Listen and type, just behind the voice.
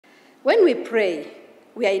When we pray,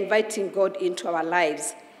 we are inviting God into our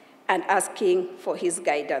lives and asking for his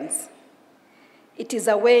guidance. It is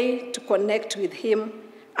a way to connect with him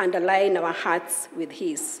and align our hearts with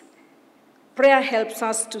his. Prayer helps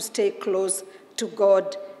us to stay close to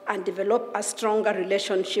God and develop a stronger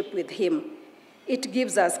relationship with him. It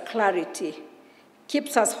gives us clarity,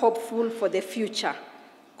 keeps us hopeful for the future,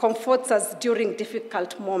 comforts us during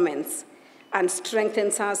difficult moments, and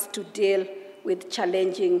strengthens us to deal with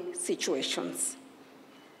challenging situations.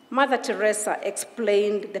 Mother Teresa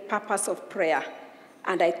explained the purpose of prayer,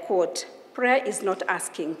 and I quote, "Prayer is not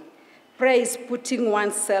asking. Prayer is putting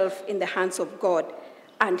oneself in the hands of God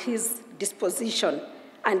and his disposition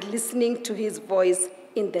and listening to his voice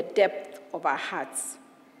in the depth of our hearts."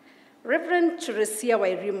 Reverend Teresia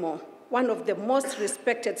Wairimo, one of the most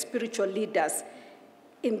respected spiritual leaders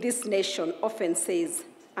in this nation, often says,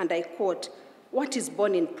 and I quote, "What is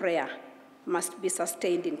born in prayer must be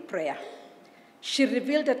sustained in prayer." She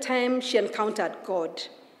revealed a time she encountered God.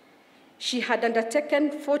 She had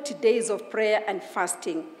undertaken 40 days of prayer and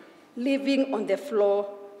fasting, living on the floor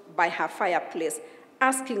by her fireplace,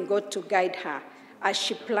 asking God to guide her as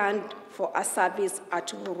she planned for a service at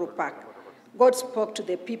Uhuru Park. God spoke to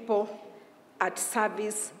the people at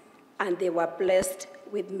service, and they were blessed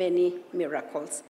with many miracles.